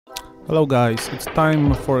Hello guys, it's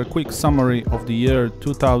time for a quick summary of the year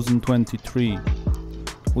 2023.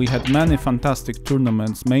 We had many fantastic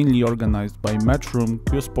tournaments, mainly organized by Matchroom,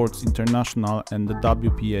 Q Sports International and the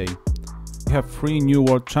WPA. We have 3 new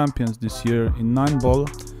world champions this year. In 9-ball,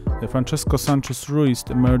 Francesco Sanchez Ruiz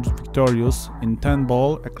emerged victorious. In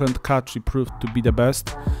 10-ball, Eklund Kaci proved to be the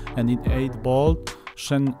best, and in 8-ball,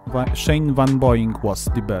 Shane Van Boeing was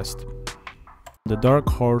the best. The dark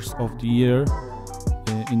horse of the year,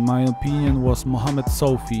 in my opinion, was Mohamed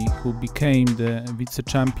Sofi, who became the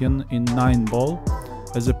vice-champion in 9-ball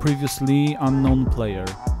as a previously unknown player.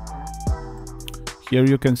 Here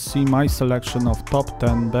you can see my selection of top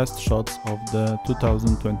 10 best shots of the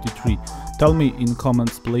 2023. Tell me in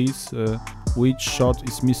comments please which shot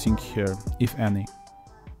is missing here, if any.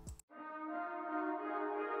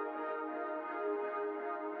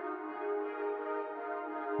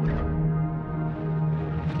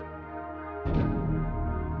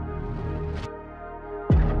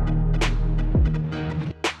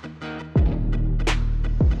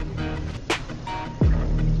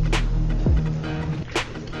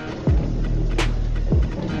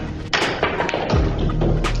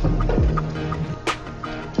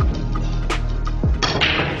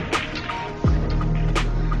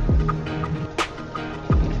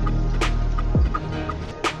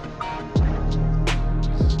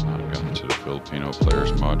 Filipino player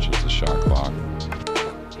as much as the shot clock.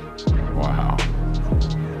 Wow.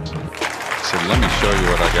 So let me show you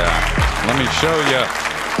what I got. Let me show you.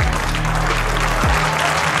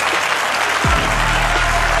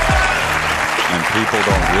 And people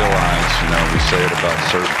don't realize, you know, we say it about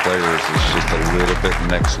certain players, it's just a little bit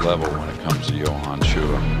next level when it comes to Johan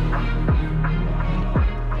Shua.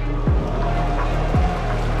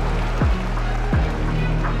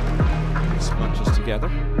 Matches together.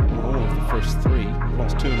 All of the first 3.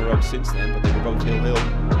 Lost 2 in a row since then, but they were both hill-hill.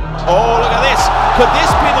 Oh, look at this! Could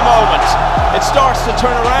this be the moment? It starts to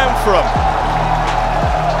turn around for him.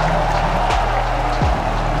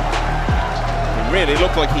 It really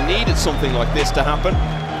looked like he needed something like this to happen.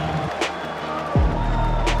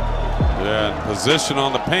 Yeah, position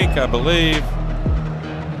on the pink, I believe.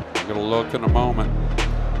 I'm gonna look in a moment.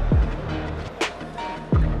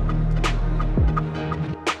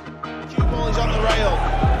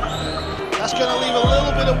 That's going to leave a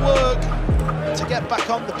little bit of work to get back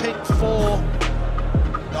on the pink 4.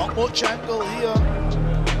 Not much angle here.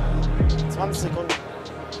 20 seconds.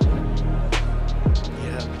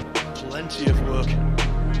 Yeah, plenty of work.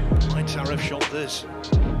 My tariff shot this.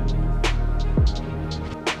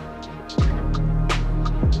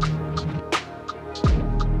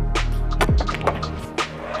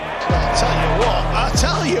 I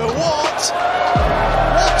tell you what,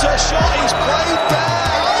 what a shot he's played there.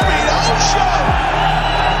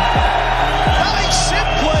 That is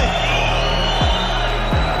simply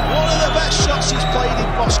one of the best shots he's played in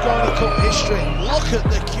Mosconi Cup history. Look at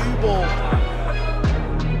the cue ball.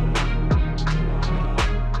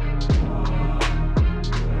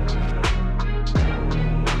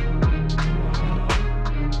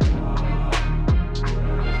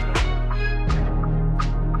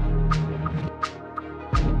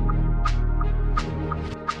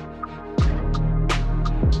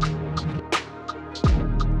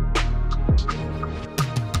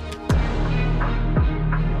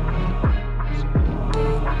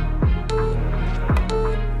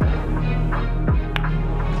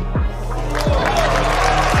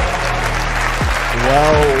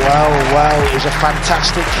 Well, it was a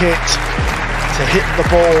fantastic hit to hit the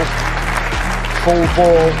ball, full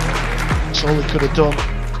ball. That's all he could have done.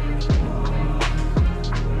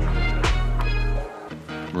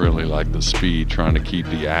 Really like the speed, trying to keep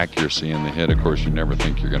the accuracy in the hit. Of course, you never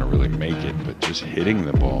think you're going to really make it, but just hitting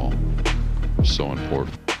the ball is so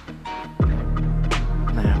important.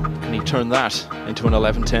 Now, can he turn that into an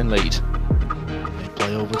 11-10 lead? He may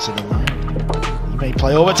play over to the line. He may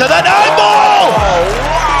play over to the 9-ball! Oh,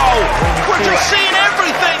 wow! We're just seeing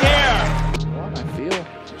everything here! Well, I feel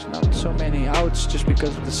there's not so many outs just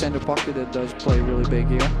because of the center pocket that does play really big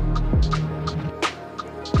here.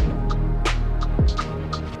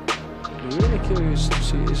 Really curious to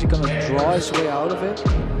see, is he going to draw his way out of it?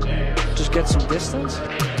 Just get some distance?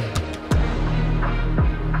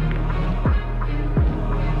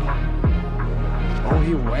 Oh,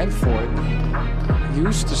 he went for it.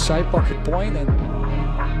 Used the side pocket point and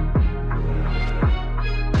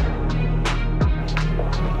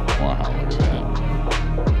Wow, look at that.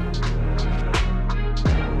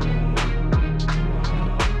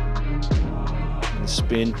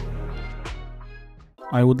 Spin.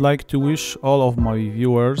 I would like to wish all of my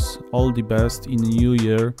viewers all the best in the new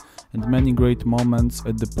year and many great moments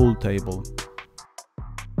at the pool table.